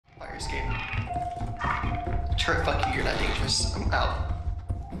this game. Turret, fuck you, you're not dangerous. I'm out.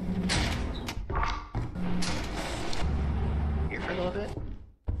 Here for a little bit?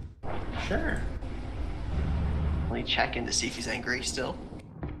 Sure. Let me check in to see if he's angry still.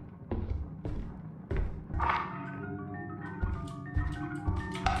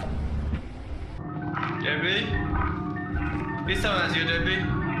 Debbie? Please tell us you, Debbie.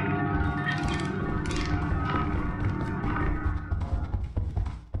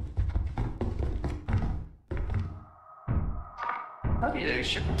 Okay, there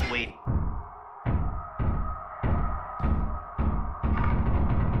should wait.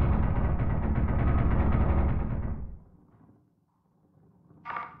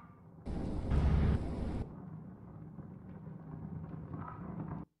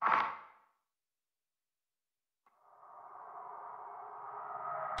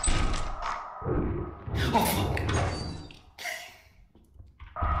 Oh fuck.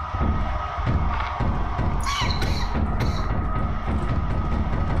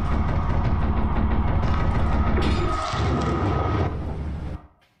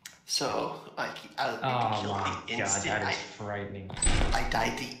 So I killed the instant. God, that is frightening. I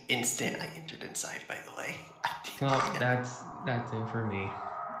died the instant I entered inside. By the way. Well, that's it for me.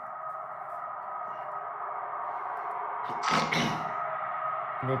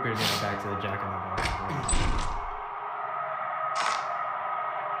 I hope you're getting back to the Jack in the Box.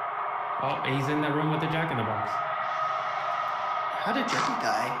 Oh, he's in the room with the Jack in the Box. How did Jerky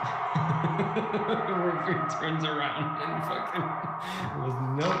die? Where he turns around and fucking was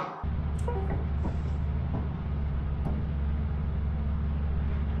nope.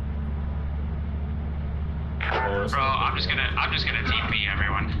 Bro, I'm just gonna TP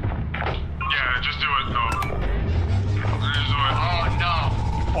everyone. Yeah, just do it. No. Oh no.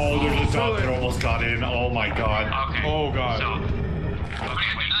 Oh, there's a dog that almost got in. Oh my god. Okay. Oh god. So,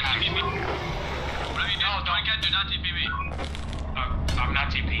 okay, do not TP me. No, do not TP me. I'm not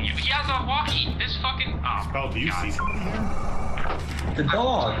TPing you. He has a walkie. This fucking. Oh, Spell, do you see something here? The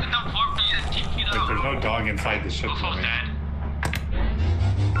dog. Like, there's no dog inside the ship. Buffalo's dead.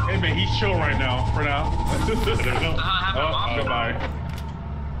 Hey man, he's chill right now. For now. There's no. Oh, goodbye.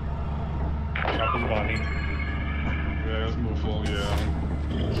 Drop his body. Yeah, that's Buffalo. Yeah.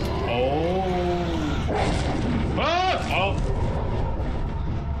 Oh. Ah! Oh.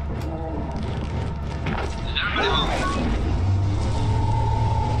 Is everybody home?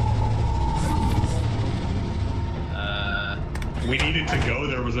 We needed to go.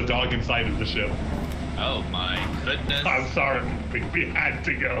 There was a dog inside of the ship. Oh my goodness. I'm sorry. We had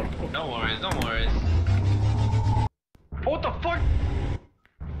to go. No worries, no worries. What the fuck?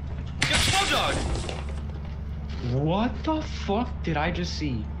 Get slow dog! What the fuck did I just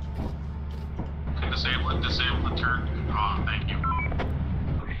see? Disable the turn. Oh, thank you.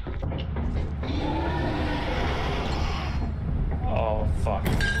 Oh fuck.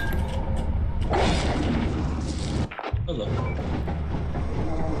 Hello.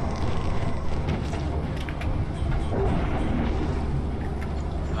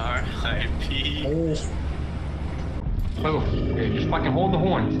 R.I.P. Oh, okay, just fucking hold the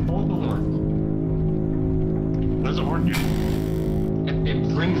horns. Hold the horns. What does the horn do? It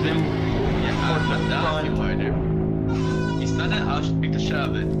brings them. Yeah, I'll shut down if you are there. He's done it, I'll beat the shit out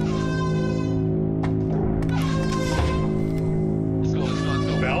of it. Let's go.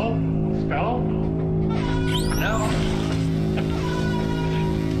 Spell? Spell? No.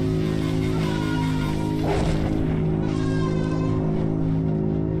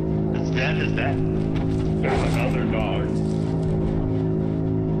 It's dead, is that? There's another dog.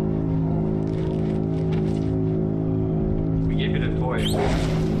 We gave it a toy.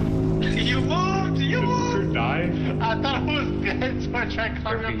 You moved! Did Booker die? I thought it was dead, so I tried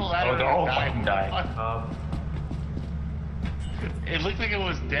climbing up the ladder. Oh, they're all and fucking died. It looked like it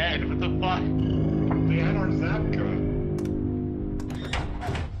was dead. What the fuck? They had our zap gun.